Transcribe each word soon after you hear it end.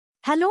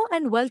Hello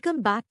and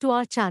welcome back to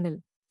our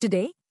channel.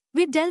 Today,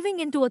 we're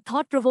delving into a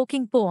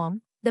thought-provoking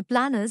poem, The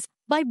Planners,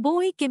 by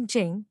Boy Kim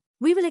Cheng.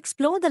 We will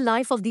explore the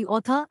life of the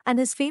author and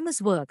his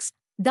famous works,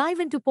 dive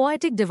into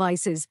poetic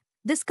devices,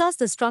 discuss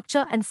the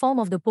structure and form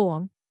of the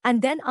poem,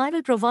 and then I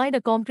will provide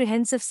a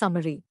comprehensive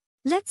summary.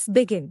 Let's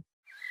begin.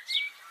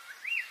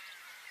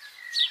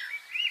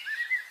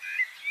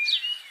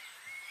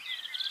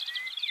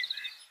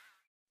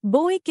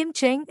 Boy Kim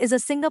Cheng is a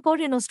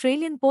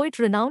Singaporean-Australian poet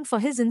renowned for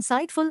his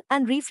insightful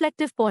and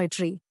reflective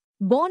poetry.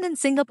 Born in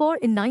Singapore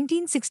in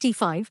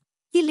 1965,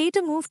 he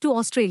later moved to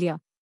Australia.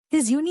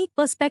 His unique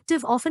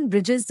perspective often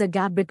bridges the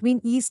gap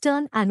between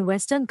Eastern and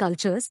Western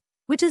cultures,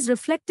 which is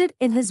reflected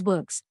in his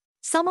works.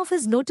 Some of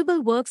his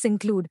notable works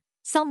include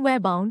Somewhere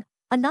Bound,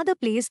 Another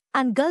Place,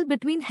 and Gulf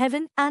Between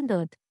Heaven and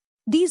Earth.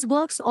 These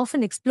works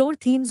often explore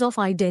themes of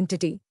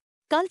identity,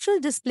 cultural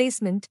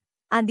displacement,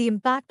 and the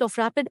impact of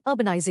rapid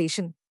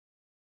urbanization.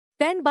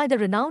 Penned by the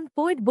renowned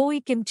poet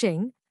Boy Kim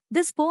Cheng,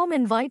 this poem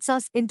invites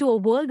us into a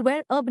world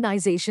where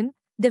urbanization,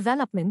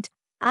 development,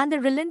 and the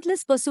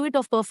relentless pursuit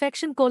of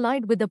perfection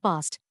collide with the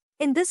past.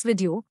 In this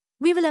video,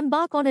 we will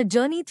embark on a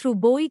journey through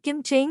Boy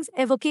Kim Cheng's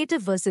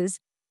evocative verses,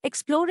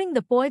 exploring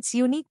the poet's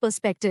unique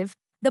perspective,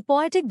 the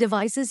poetic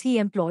devices he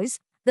employs,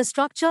 the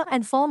structure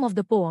and form of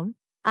the poem,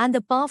 and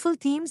the powerful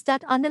themes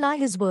that underlie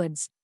his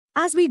words.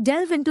 As we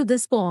delve into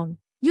this poem,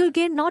 you'll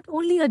gain not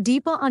only a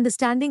deeper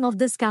understanding of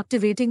this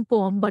captivating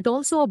poem but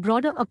also a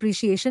broader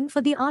appreciation for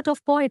the art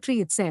of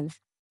poetry itself.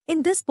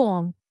 In this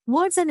poem,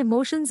 words and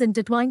emotions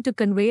intertwine to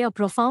convey a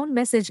profound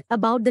message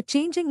about the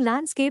changing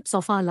landscapes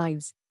of our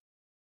lives.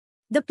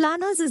 The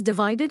Planners is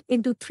divided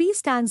into 3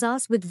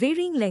 stanzas with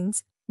varying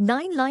lengths,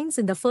 9 lines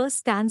in the first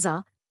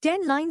stanza,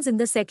 10 lines in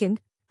the second,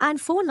 and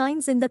 4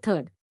 lines in the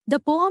third. The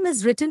poem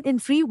is written in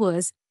free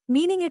verse,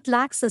 meaning it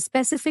lacks a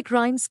specific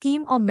rhyme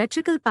scheme or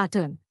metrical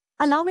pattern,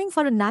 allowing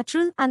for a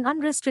natural and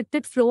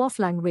unrestricted flow of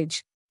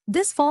language.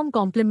 This form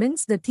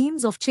complements the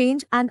themes of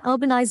change and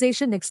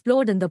urbanization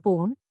explored in the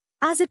poem,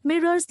 as it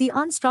mirrors the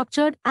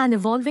unstructured and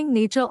evolving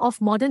nature of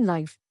modern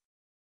life.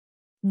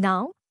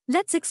 Now,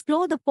 let's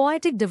explore the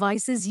poetic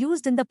devices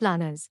used in the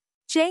Planners.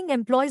 Cheng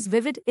employs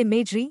vivid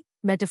imagery,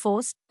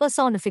 metaphors,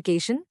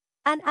 personification,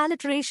 and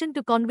alliteration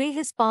to convey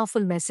his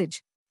powerful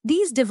message.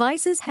 These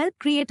devices help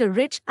create a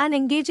rich and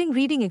engaging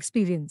reading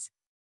experience.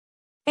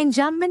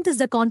 Enjambment is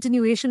the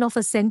continuation of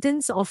a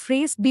sentence or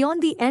phrase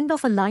beyond the end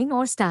of a line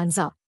or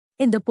stanza.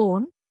 In the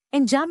poem,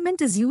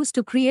 enjambment is used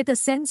to create a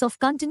sense of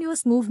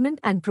continuous movement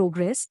and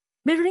progress,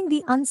 mirroring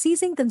the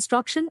unceasing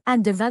construction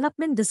and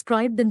development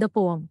described in the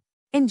poem.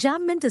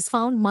 Enjambment is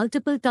found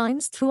multiple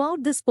times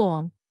throughout this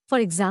poem, for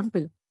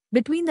example,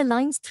 between the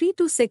lines 3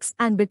 to 6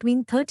 and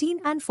between 13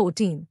 and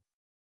 14.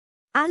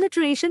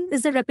 Alliteration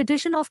is the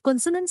repetition of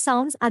consonant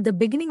sounds at the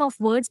beginning of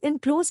words in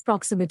close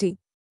proximity.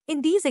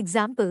 In these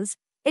examples,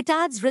 it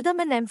adds rhythm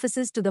and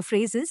emphasis to the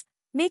phrases,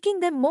 making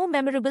them more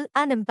memorable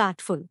and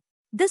impactful.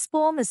 This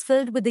poem is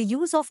filled with the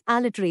use of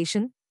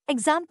alliteration.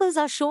 Examples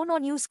are shown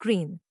on your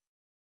screen.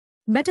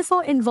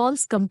 Metaphor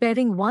involves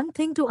comparing one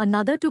thing to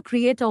another to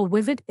create a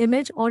vivid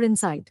image or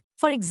insight.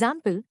 For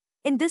example,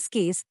 in this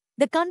case,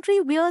 the country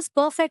wears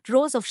perfect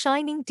rows of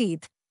shining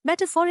teeth,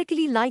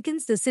 metaphorically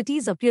likens the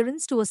city's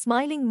appearance to a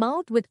smiling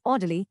mouth with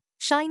orderly,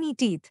 shiny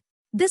teeth.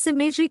 This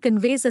imagery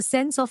conveys a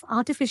sense of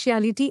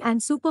artificiality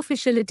and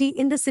superficiality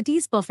in the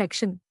city's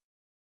perfection.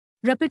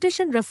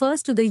 Repetition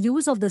refers to the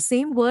use of the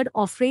same word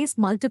or phrase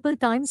multiple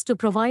times to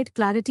provide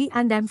clarity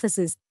and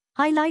emphasis,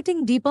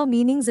 highlighting deeper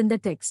meanings in the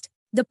text.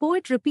 The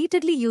poet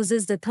repeatedly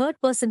uses the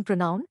third-person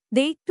pronoun,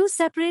 they, to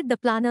separate the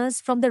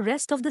planners from the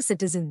rest of the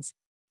citizens.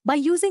 By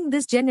using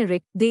this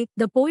generic they,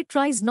 the poet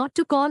tries not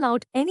to call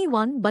out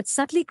anyone but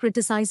subtly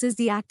criticizes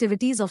the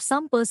activities of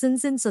some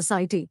persons in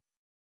society.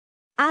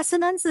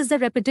 Assonance is the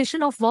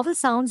repetition of vowel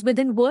sounds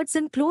within words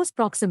in close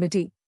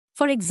proximity.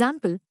 For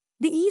example,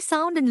 the E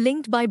sound in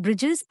linked by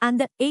bridges and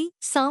the A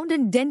sound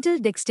in dental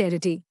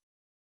dexterity.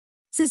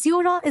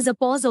 Caesura is a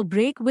pause or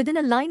break within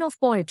a line of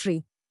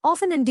poetry,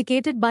 often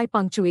indicated by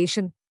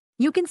punctuation.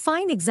 You can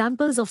find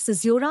examples of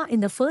caesura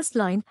in the first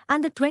line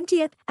and the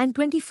 20th and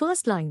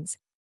 21st lines.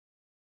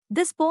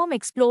 This poem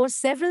explores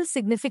several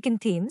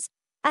significant themes,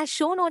 as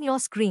shown on your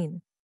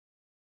screen.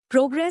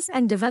 Progress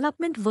and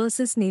development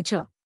versus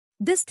nature.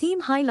 This theme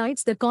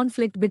highlights the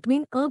conflict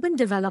between urban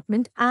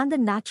development and the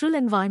natural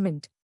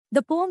environment.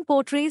 The poem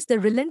portrays the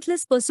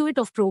relentless pursuit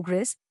of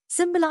progress,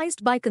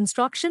 symbolized by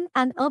construction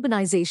and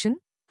urbanization,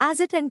 as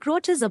it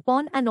encroaches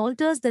upon and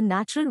alters the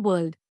natural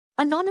world.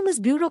 Anonymous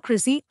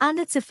bureaucracy and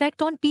its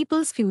effect on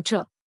people's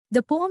future.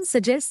 The poem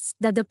suggests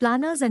that the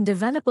planners and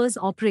developers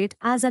operate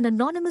as an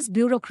anonymous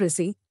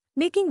bureaucracy,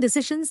 making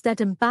decisions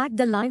that impact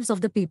the lives of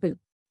the people.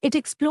 It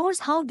explores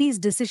how these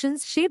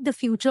decisions shape the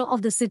future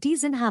of the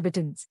city's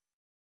inhabitants.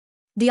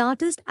 The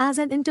artist as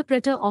an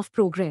interpreter of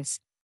progress.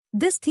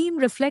 This theme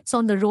reflects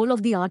on the role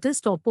of the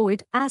artist or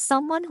poet as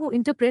someone who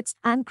interprets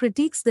and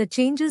critiques the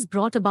changes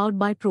brought about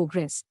by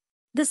progress.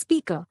 The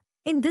speaker,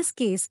 in this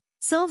case,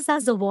 serves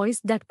as the voice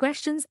that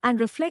questions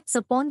and reflects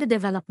upon the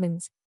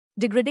developments,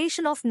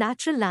 degradation of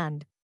natural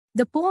land,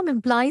 The poem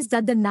implies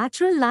that the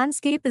natural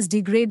landscape is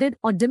degraded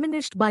or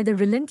diminished by the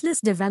relentless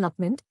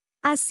development,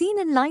 as seen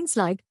in lines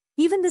like,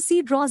 "Even the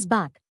sea draws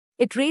back."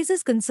 It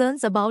raises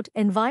concerns about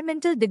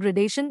environmental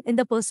degradation in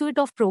the pursuit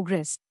of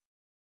progress.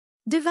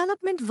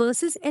 Development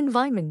versus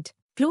environment,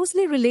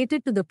 closely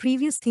related to the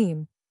previous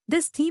theme.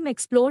 This theme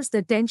explores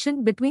the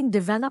tension between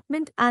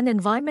development and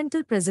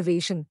environmental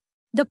preservation.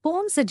 The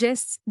poem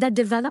suggests that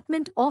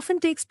development often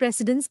takes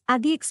precedence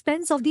at the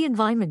expense of the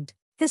environment.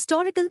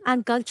 Historical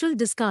and cultural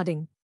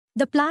discarding.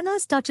 The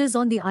planners touches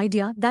on the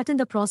idea that in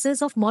the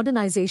process of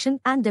modernization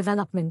and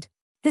development,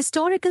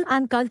 historical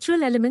and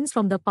cultural elements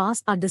from the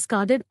past are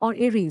discarded or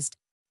erased.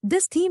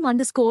 This theme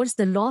underscores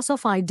the loss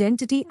of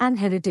identity and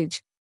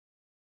heritage.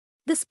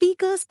 The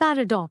speaker's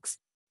paradox.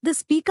 The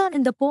speaker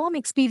in the poem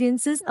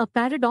experiences a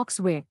paradox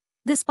where,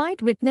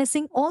 despite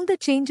witnessing all the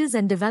changes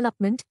and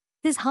development,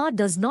 his heart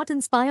does not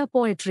inspire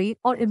poetry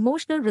or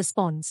emotional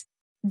response.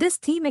 This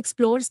theme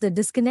explores the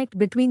disconnect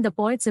between the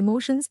poet's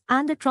emotions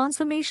and the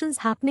transformations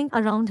happening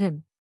around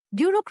him.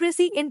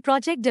 Bureaucracy in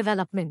project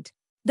development.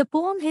 The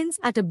poem hints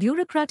at a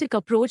bureaucratic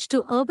approach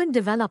to urban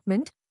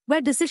development,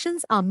 where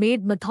decisions are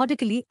made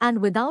methodically and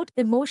without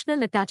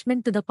emotional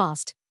attachment to the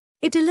past.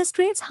 It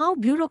illustrates how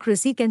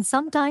bureaucracy can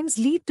sometimes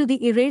lead to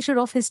the erasure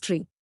of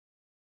history.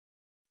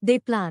 They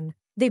plan,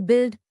 they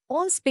build,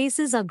 all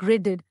spaces are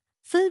gridded,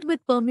 filled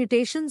with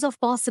permutations of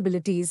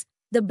possibilities.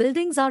 The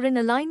buildings are in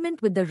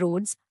alignment with the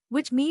roads,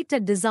 which meet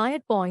at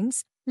desired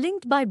points,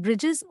 linked by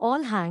bridges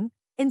all hang,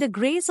 in the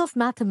grace of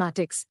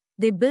mathematics.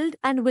 They build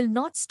and will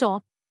not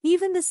stop,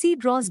 even the sea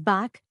draws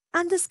back,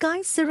 and the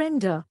skies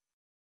surrender.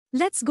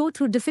 Let's go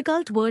through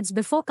difficult words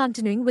before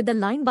continuing with the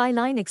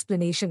line-by-line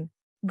explanation.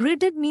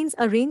 Gridded means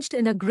arranged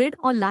in a grid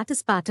or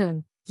lattice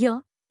pattern.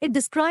 Here, it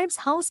describes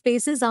how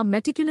spaces are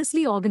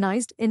meticulously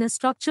organized in a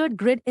structured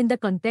grid in the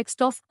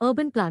context of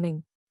urban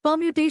planning.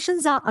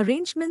 Permutations are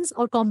arrangements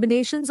or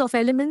combinations of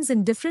elements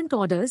in different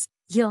orders.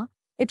 Here,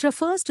 it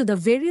refers to the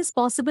various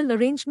possible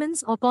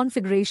arrangements or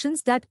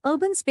configurations that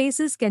urban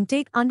spaces can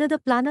take under the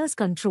planner's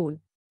control.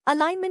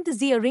 Alignment is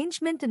the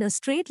arrangement in a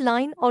straight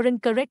line or in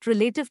correct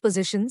relative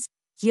positions.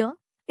 Here,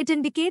 it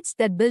indicates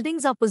that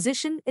buildings are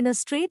positioned in a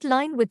straight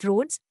line with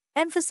roads,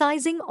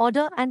 emphasizing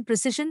order and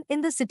precision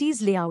in the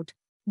city's layout.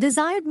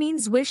 Desired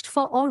means wished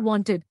for or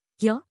wanted.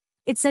 Here,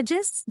 it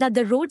suggests that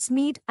the roads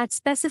meet at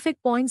specific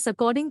points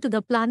according to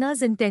the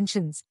planner's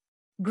intentions.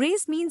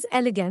 Grace means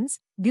elegance,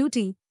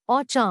 beauty,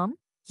 or charm.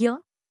 Here,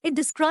 it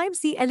describes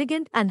the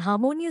elegant and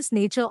harmonious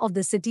nature of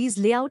the city's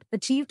layout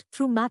achieved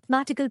through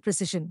mathematical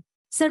precision.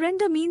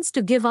 Surrender means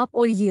to give up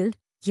or yield.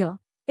 Here,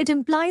 it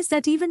implies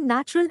that even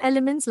natural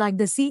elements like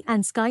the sea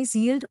and skies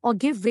yield or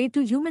give way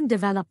to human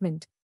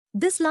development.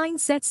 This line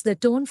sets the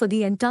tone for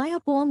the entire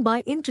poem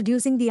by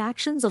introducing the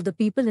actions of the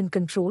people in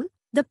control,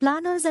 the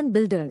planners and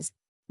builders.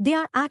 They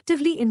are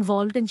actively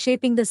involved in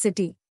shaping the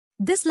city.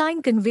 This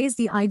line conveys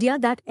the idea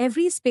that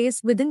every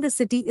space within the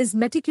city is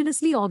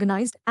meticulously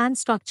organized and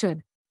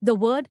structured. The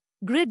word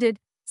gridded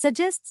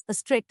suggests a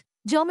strict,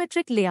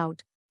 geometric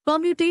layout.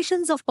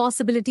 Permutations of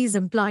possibilities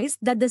implies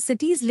that the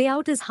city's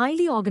layout is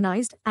highly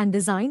organized and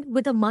designed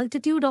with a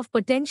multitude of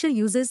potential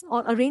uses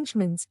or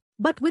arrangements,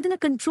 but within a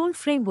controlled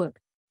framework.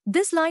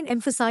 This line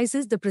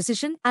emphasizes the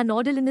precision and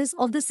orderliness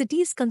of the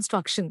city's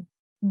construction.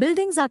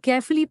 Buildings are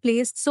carefully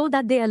placed so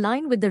that they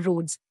align with the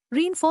roads,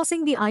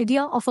 reinforcing the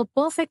idea of a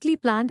perfectly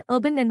planned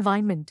urban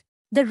environment.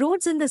 The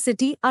roads in the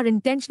city are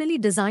intentionally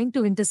designed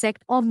to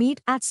intersect or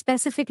meet at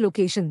specific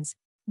locations.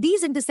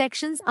 These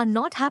intersections are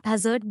not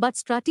haphazard but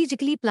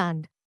strategically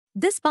planned.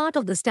 This part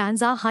of the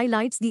stanza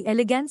highlights the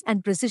elegance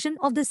and precision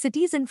of the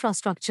city's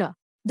infrastructure.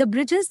 The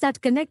bridges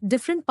that connect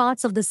different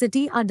parts of the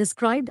city are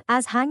described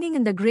as hanging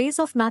in the grace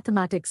of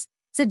mathematics,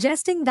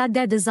 suggesting that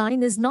their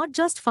design is not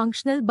just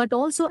functional but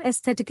also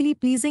aesthetically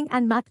pleasing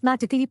and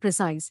mathematically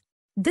precise.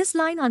 This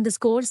line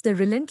underscores the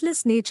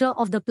relentless nature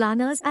of the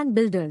planners and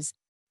builders.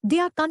 They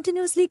are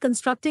continuously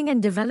constructing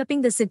and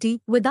developing the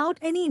city without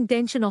any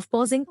intention of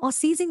pausing or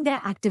ceasing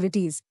their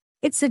activities.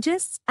 It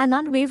suggests an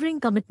unwavering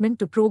commitment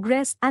to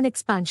progress and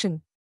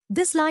expansion.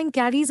 This line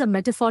carries a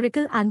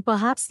metaphorical and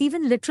perhaps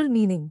even literal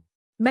meaning.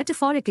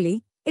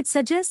 Metaphorically, it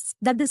suggests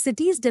that the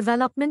city's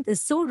development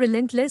is so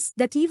relentless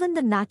that even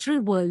the natural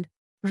world,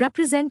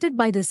 represented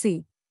by the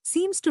sea,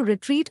 seems to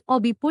retreat or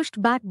be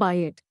pushed back by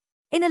it.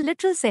 In a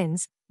literal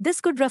sense,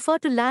 this could refer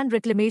to land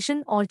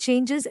reclamation or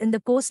changes in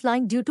the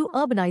coastline due to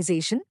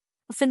urbanization,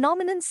 a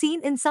phenomenon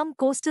seen in some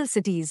coastal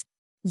cities.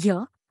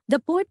 Here, the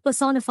poet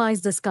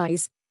personifies the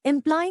skies,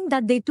 implying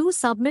that they too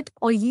submit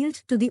or yield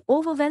to the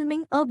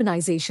overwhelming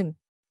urbanization.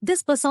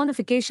 This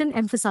personification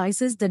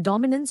emphasizes the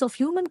dominance of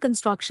human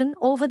construction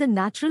over the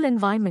natural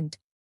environment.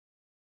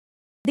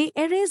 They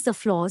erase the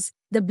flaws,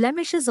 the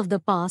blemishes of the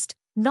past,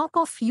 knock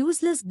off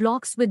useless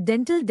blocks with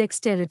dental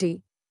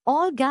dexterity.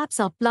 All gaps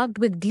are plugged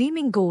with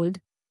gleaming gold.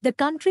 The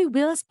country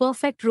wears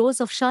perfect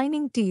rows of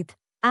shining teeth.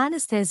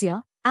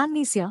 Anesthesia,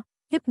 amnesia,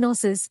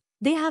 hypnosis,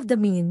 they have the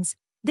means.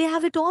 They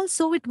have it all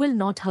so it will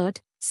not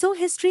hurt. So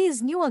history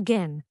is new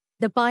again.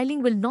 The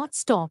piling will not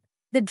stop.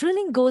 The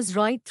drilling goes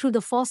right through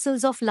the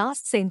fossils of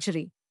last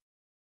century.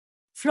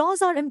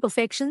 Flaws are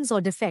imperfections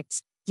or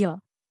defects. Here,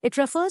 it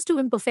refers to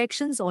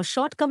imperfections or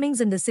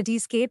shortcomings in the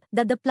cityscape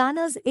that the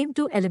planners aim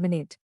to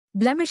eliminate.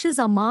 Blemishes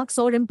are marks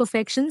or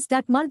imperfections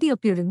that mar the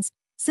appearance.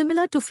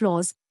 Similar to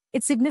flaws,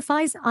 it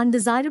signifies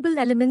undesirable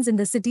elements in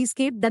the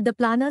cityscape that the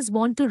planners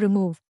want to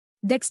remove.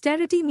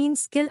 Dexterity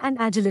means skill and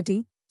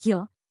agility.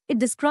 Here, it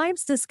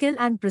describes the skill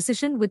and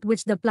precision with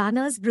which the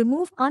planners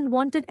remove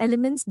unwanted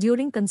elements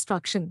during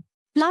construction.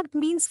 Plugged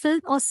means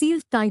filled or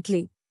sealed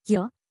tightly.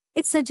 Here,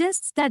 it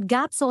suggests that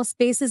gaps or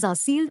spaces are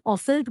sealed or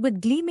filled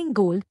with gleaming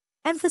gold,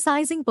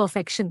 emphasizing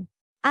perfection.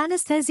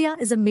 Anesthesia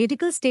is a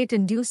medical state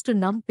induced to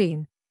numb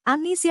pain.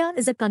 Amnesia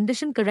is a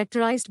condition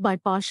characterized by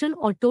partial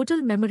or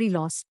total memory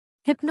loss.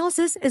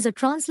 Hypnosis is a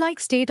trance-like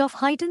state of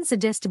heightened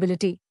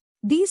suggestibility.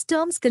 These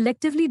terms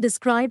collectively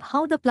describe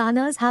how the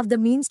planners have the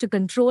means to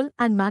control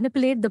and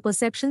manipulate the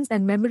perceptions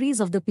and memories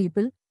of the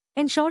people,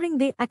 ensuring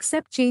they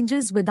accept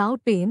changes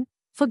without pain,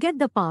 forget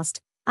the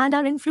past, and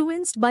are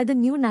influenced by the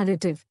new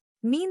narrative.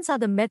 Means are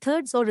the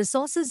methods or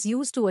resources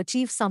used to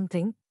achieve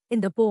something.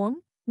 In the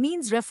poem,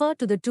 means refer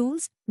to the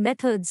tools,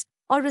 methods,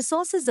 or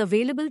resources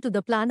available to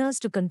the planners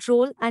to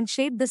control and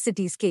shape the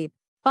cityscape.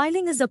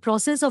 Piling is the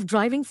process of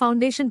driving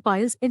foundation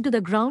piles into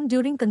the ground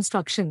during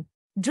construction.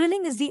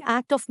 Drilling is the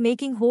act of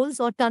making holes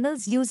or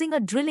tunnels using a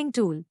drilling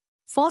tool.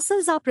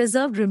 Fossils are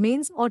preserved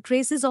remains or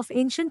traces of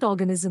ancient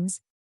organisms.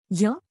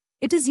 Here,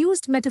 it is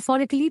used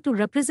metaphorically to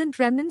represent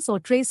remnants or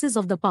traces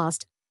of the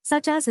past,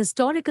 such as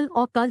historical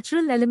or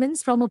cultural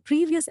elements from a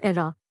previous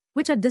era,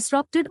 which are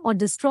disrupted or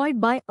destroyed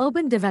by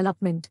urban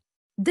development.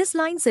 This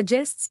line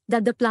suggests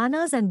that the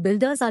planners and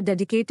builders are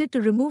dedicated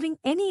to removing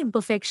any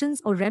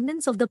imperfections or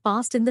remnants of the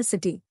past in the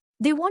city.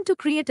 They want to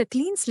create a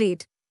clean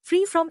slate,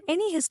 free from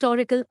any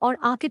historical or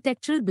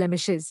architectural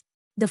blemishes.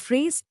 The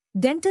phrase,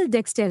 dental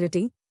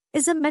dexterity,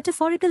 is a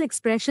metaphorical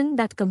expression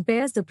that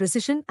compares the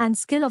precision and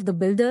skill of the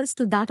builders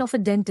to that of a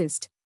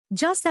dentist.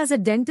 Just as a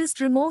dentist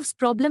removes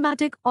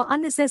problematic or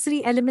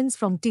unnecessary elements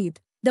from teeth,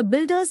 the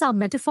builders are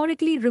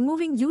metaphorically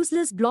removing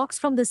useless blocks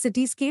from the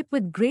cityscape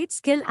with great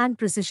skill and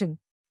precision.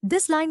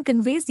 This line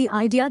conveys the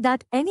idea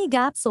that any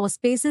gaps or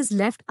spaces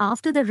left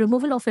after the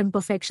removal of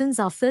imperfections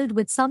are filled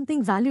with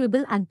something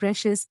valuable and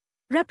precious,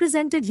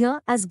 represented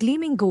here as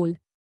gleaming gold.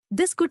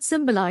 This could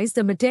symbolize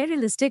the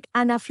materialistic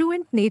and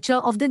affluent nature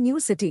of the new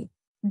city.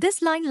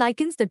 This line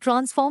likens the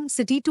transformed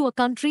city to a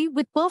country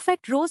with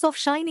perfect rows of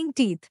shining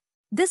teeth.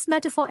 This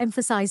metaphor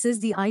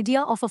emphasizes the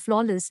idea of a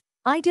flawless,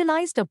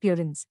 idealized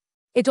appearance.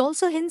 It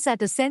also hints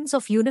at a sense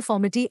of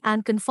uniformity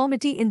and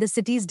conformity in the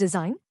city's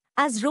design,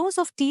 as rows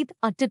of teeth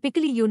are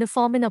typically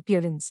uniform in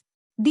appearance.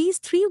 These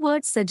three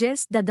words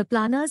suggest that the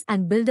planners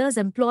and builders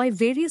employ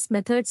various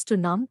methods to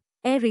numb,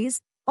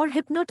 erase, or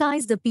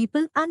hypnotize the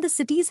people and the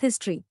city's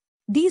history.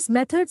 These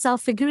methods are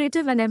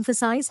figurative and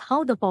emphasize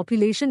how the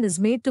population is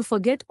made to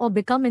forget or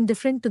become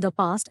indifferent to the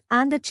past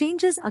and the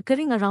changes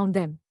occurring around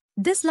them.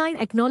 This line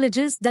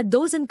acknowledges that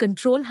those in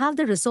control have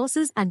the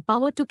resources and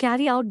power to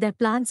carry out their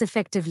plans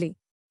effectively.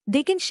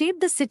 They can shape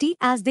the city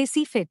as they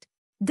see fit.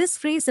 This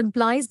phrase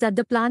implies that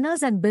the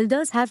planners and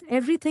builders have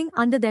everything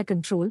under their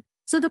control,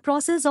 so the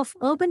process of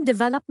urban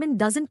development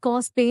doesn't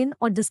cause pain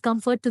or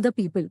discomfort to the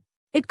people.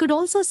 It could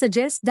also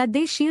suggest that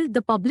they shield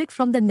the public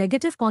from the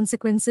negative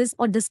consequences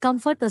or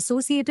discomfort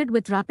associated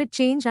with rapid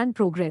change and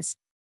progress.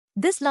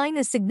 This line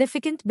is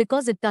significant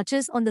because it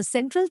touches on the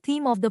central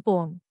theme of the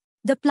poem.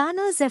 The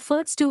planners'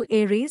 efforts to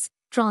erase,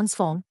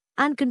 transform,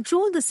 and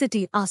control the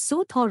city are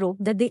so thorough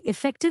that they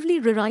effectively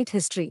rewrite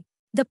history.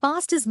 The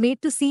past is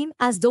made to seem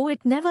as though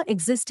it never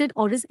existed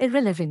or is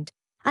irrelevant,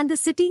 and the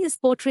city is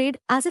portrayed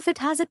as if it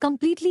has a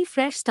completely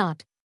fresh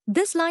start.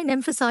 This line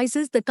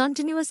emphasizes the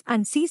continuous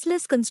and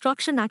ceaseless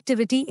construction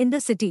activity in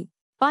the city.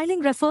 Piling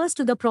refers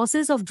to the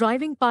process of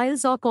driving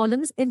piles or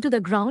columns into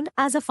the ground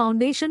as a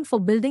foundation for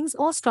buildings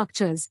or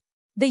structures.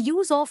 The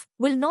use of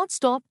 "will not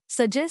stop"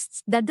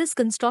 suggests that this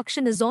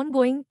construction is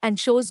ongoing and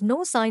shows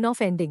no sign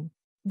of ending.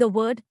 The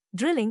word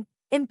drilling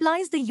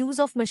implies the use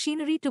of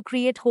machinery to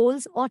create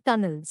holes or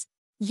tunnels.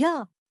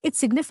 Here, it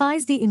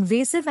signifies the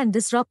invasive and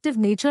disruptive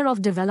nature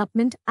of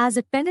development as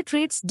it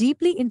penetrates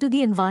deeply into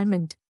the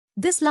environment.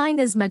 This line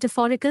is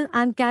metaphorical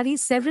and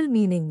carries several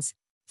meanings.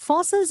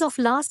 Fossils of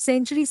last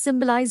century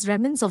symbolize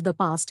remnants of the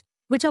past,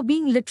 which are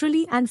being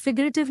literally and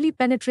figuratively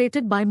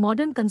penetrated by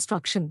modern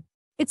construction.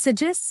 It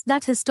suggests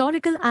that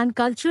historical and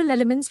cultural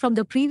elements from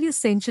the previous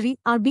century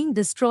are being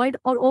destroyed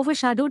or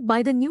overshadowed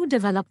by the new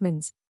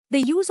developments.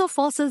 The use of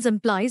fossils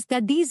implies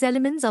that these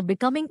elements are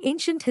becoming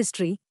ancient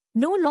history,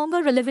 no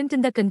longer relevant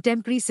in the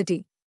contemporary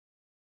city.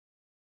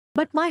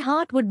 But my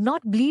heart would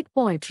not bleed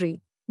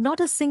poetry, not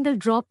a single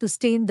drop to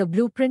stain the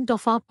blueprint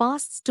of our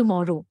past's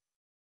tomorrow.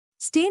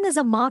 Stain is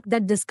a mark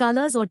that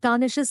discolors or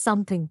tarnishes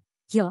something.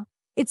 Here,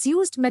 it's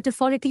used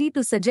metaphorically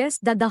to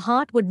suggest that the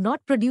heart would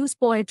not produce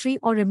poetry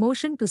or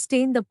emotion to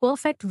stain the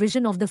perfect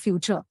vision of the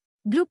future.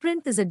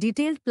 Blueprint is a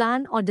detailed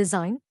plan or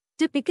design,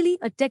 typically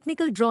a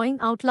technical drawing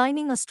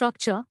outlining a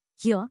structure.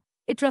 Here,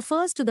 it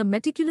refers to the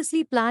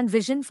meticulously planned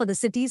vision for the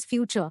city's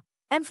future,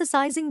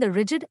 emphasizing the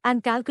rigid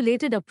and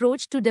calculated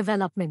approach to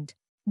development.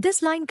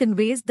 This line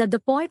conveys that the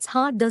poet's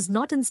heart does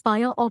not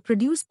inspire or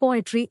produce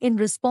poetry in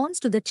response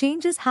to the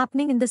changes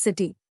happening in the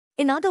city.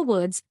 In other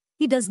words,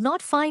 he does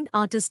not find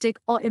artistic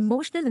or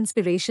emotional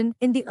inspiration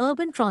in the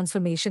urban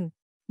transformation.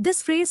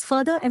 This phrase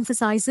further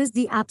emphasizes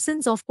the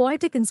absence of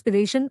poetic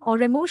inspiration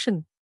or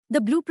emotion.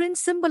 The blueprint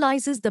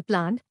symbolizes the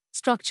planned,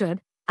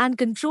 structured, and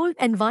controlled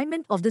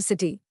environment of the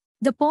city.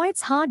 The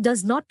poet's heart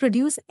does not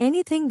produce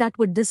anything that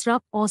would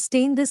disrupt or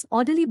stain this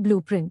orderly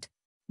blueprint.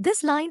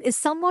 This line is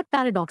somewhat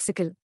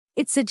paradoxical.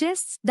 It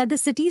suggests that the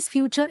city's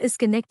future is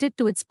connected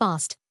to its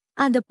past,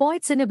 and the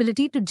poet's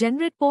inability to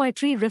generate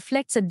poetry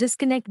reflects a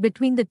disconnect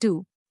between the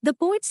two. The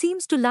poet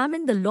seems to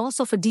lament the loss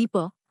of a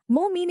deeper,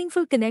 more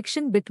meaningful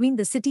connection between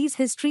the city's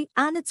history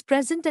and its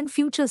present and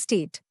future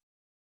state.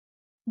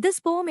 This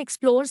poem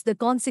explores the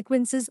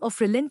consequences of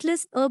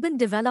relentless urban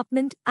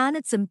development and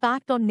its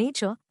impact on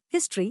nature,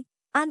 history,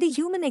 and the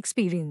human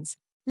experience.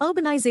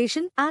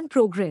 Urbanization and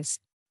progress.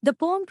 The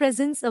poem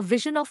presents a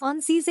vision of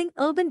unceasing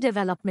urban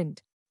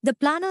development. The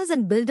planners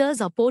and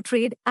builders are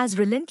portrayed as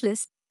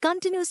relentless,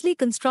 continuously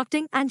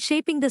constructing and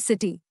shaping the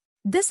city.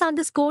 This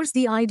underscores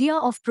the idea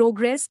of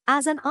progress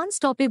as an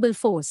unstoppable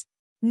force.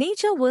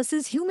 Nature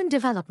versus human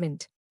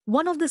development.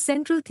 One of the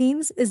central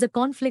themes is the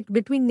conflict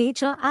between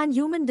nature and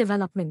human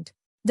development.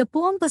 The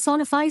poem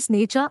personifies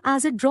nature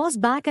as it draws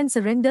back and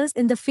surrenders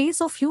in the face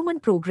of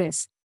human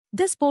progress.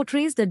 This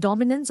portrays the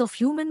dominance of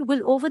human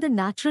will over the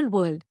natural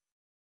world.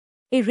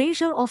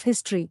 Erasure of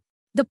history.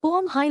 The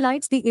poem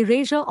highlights the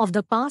erasure of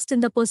the past in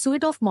the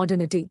pursuit of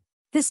modernity.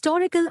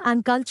 Historical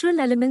and cultural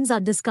elements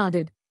are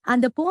discarded,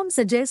 and the poem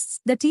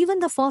suggests that even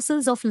the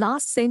fossils of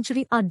last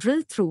century are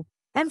drilled through,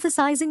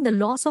 emphasizing the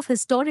loss of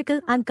historical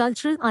and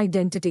cultural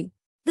identity.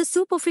 The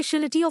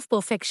superficiality of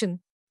perfection.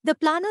 The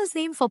planners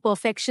aim for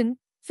perfection,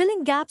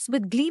 filling gaps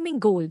with gleaming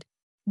gold.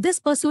 This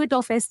pursuit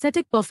of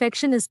aesthetic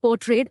perfection is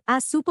portrayed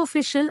as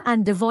superficial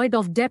and devoid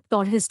of depth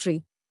or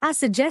history, as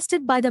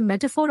suggested by the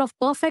metaphor of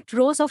perfect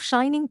rows of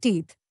shining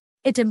teeth.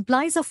 It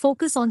implies a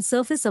focus on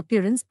surface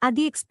appearance at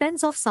the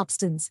expense of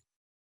substance.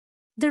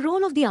 The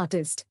role of the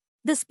artist.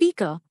 The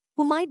speaker,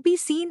 who might be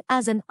seen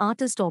as an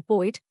artist or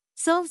poet,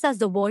 serves as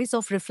the voice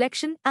of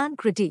reflection and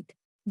critique.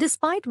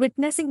 Despite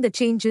witnessing the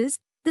changes,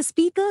 the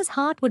speaker's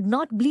heart would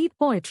not bleed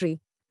poetry,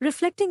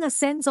 reflecting a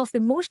sense of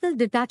emotional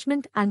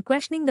detachment and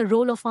questioning the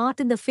role of art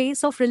in the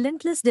face of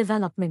relentless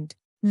development.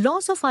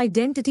 Loss of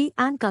identity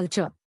and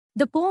culture.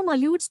 The poem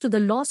alludes to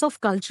the loss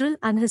of cultural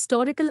and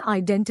historical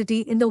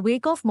identity in the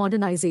wake of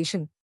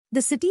modernization.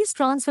 The city's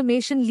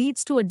transformation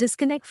leads to a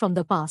disconnect from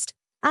the past,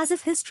 as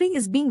if history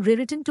is being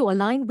rewritten to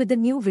align with the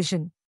new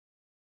vision.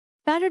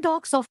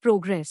 Paradox of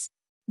progress.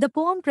 The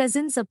poem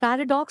presents a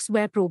paradox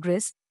where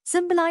progress,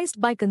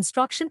 symbolized by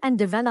construction and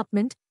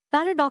development,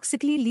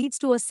 paradoxically leads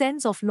to a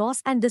sense of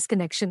loss and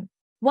disconnection.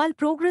 While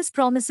progress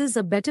promises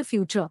a better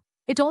future,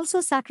 it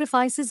also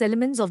sacrifices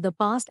elements of the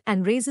past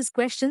and raises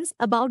questions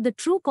about the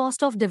true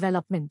cost of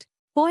development.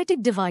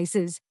 Poetic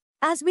devices.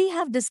 As we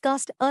have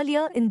discussed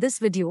earlier in this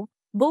video,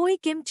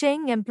 Boey Kim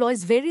Cheng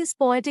employs various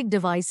poetic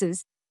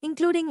devices,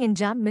 including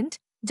enjambment,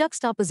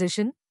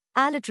 juxtaposition,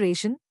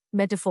 alliteration,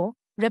 metaphor,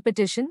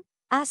 repetition,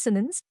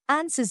 assonance,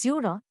 and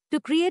caesura, to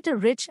create a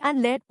rich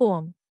and layered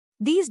poem.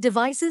 These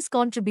devices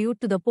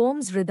contribute to the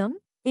poem's rhythm,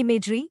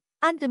 imagery,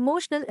 and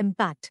emotional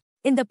impact.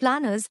 In The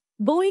Planners,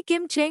 Boey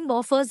Kim Cheng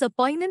offers a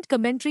poignant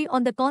commentary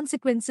on the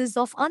consequences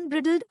of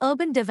unbridled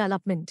urban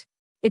development.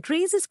 It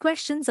raises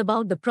questions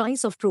about the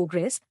price of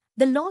progress,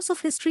 the loss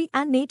of history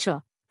and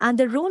nature, and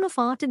the role of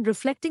art in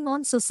reflecting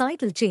on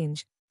societal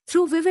change.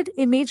 Through vivid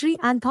imagery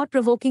and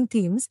thought-provoking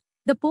themes,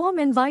 the poem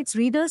invites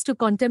readers to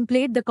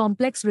contemplate the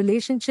complex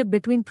relationship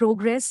between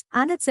progress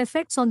and its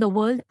effects on the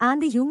world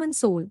and the human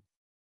soul.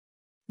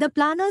 The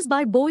Planners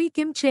by Boey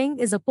Kim Cheng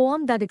is a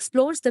poem that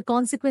explores the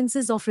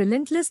consequences of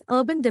relentless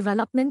urban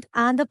development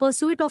and the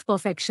pursuit of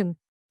perfection.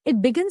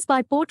 It begins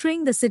by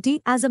portraying the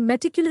city as a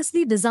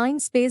meticulously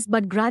designed space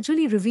but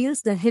gradually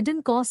reveals the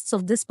hidden costs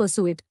of this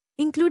pursuit,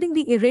 including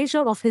the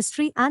erasure of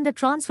history and the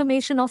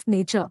transformation of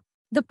nature.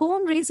 The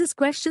poem raises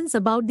questions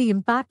about the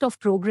impact of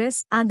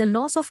progress and the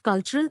loss of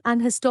cultural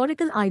and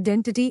historical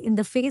identity in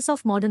the face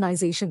of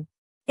modernization.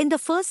 In the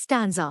first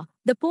stanza,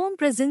 the poem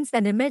presents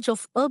an image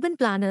of urban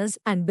planners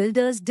and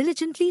builders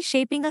diligently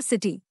shaping a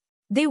city.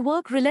 They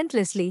work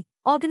relentlessly,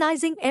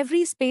 organizing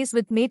every space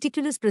with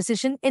meticulous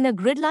precision in a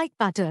grid-like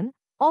pattern,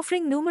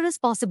 offering numerous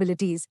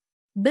possibilities.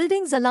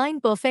 Buildings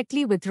align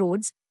perfectly with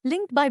roads,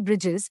 linked by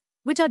bridges,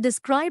 which are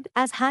described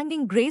as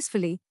hanging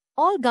gracefully,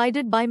 all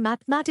guided by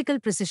mathematical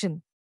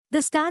precision.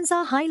 The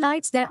stanza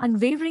highlights their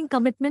unwavering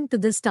commitment to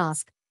this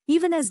task,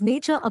 even as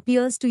nature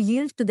appears to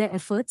yield to their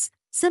efforts,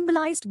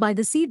 symbolized by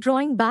the sea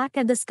drawing back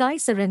and the sky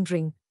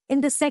surrendering.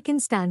 In the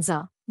second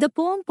stanza, the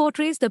poem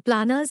portrays the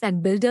planners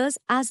and builders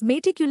as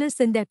meticulous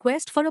in their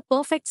quest for a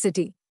perfect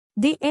city.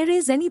 They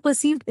erase any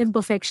perceived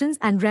imperfections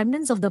and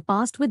remnants of the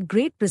past with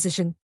great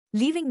precision,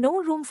 leaving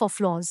no room for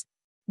flaws.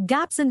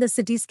 Gaps in the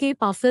cityscape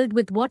are filled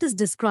with what is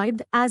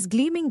described as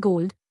gleaming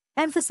gold,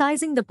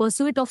 emphasizing the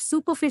pursuit of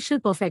superficial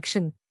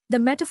perfection, The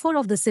metaphor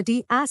of the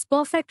city as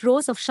perfect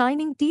rows of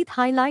shining teeth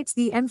highlights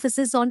the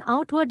emphasis on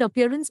outward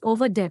appearance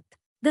over depth.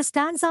 The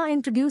stanza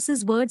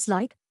introduces words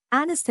like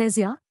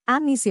anesthesia,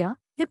 amnesia,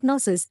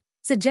 hypnosis,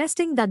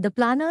 suggesting that the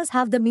planners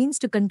have the means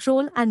to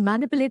control and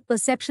manipulate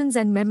perceptions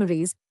and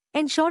memories,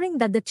 ensuring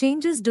that the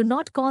changes do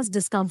not cause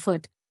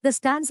discomfort. The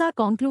stanza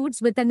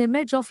concludes with an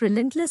image of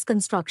relentless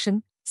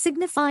construction,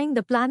 signifying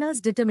the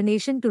planner's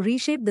determination to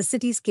reshape the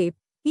cityscape,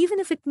 even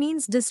if it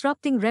means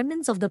disrupting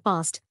remnants of the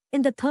past.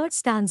 In the third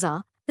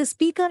stanza, the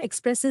speaker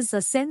expresses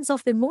a sense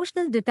of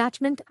emotional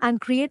detachment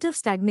and creative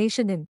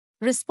stagnation in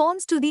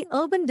response to the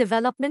urban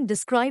development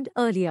described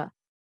earlier.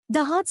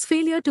 The heart's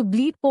failure to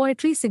bleed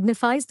poetry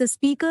signifies the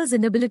speaker's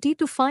inability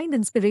to find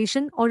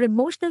inspiration or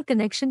emotional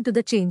connection to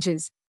the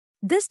changes.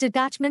 This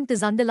detachment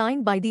is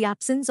underlined by the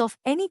absence of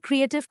any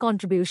creative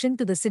contribution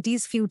to the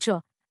city's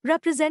future,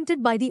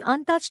 represented by the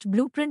untouched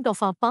blueprint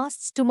of our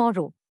past's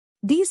tomorrow.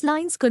 These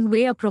lines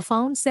convey a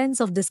profound sense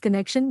of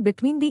disconnection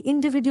between the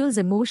individual's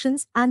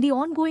emotions and the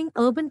ongoing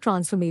urban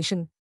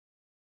transformation.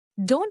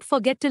 Don't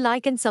forget to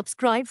like and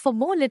subscribe for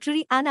more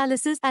literary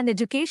analysis and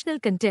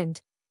educational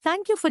content.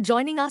 Thank you for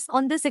joining us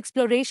on this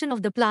exploration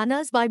of the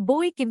planners by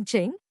Kim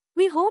Cheng.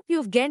 We hope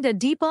you've gained a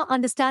deeper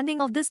understanding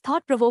of this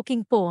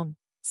thought-provoking poem.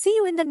 See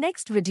you in the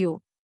next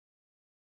video.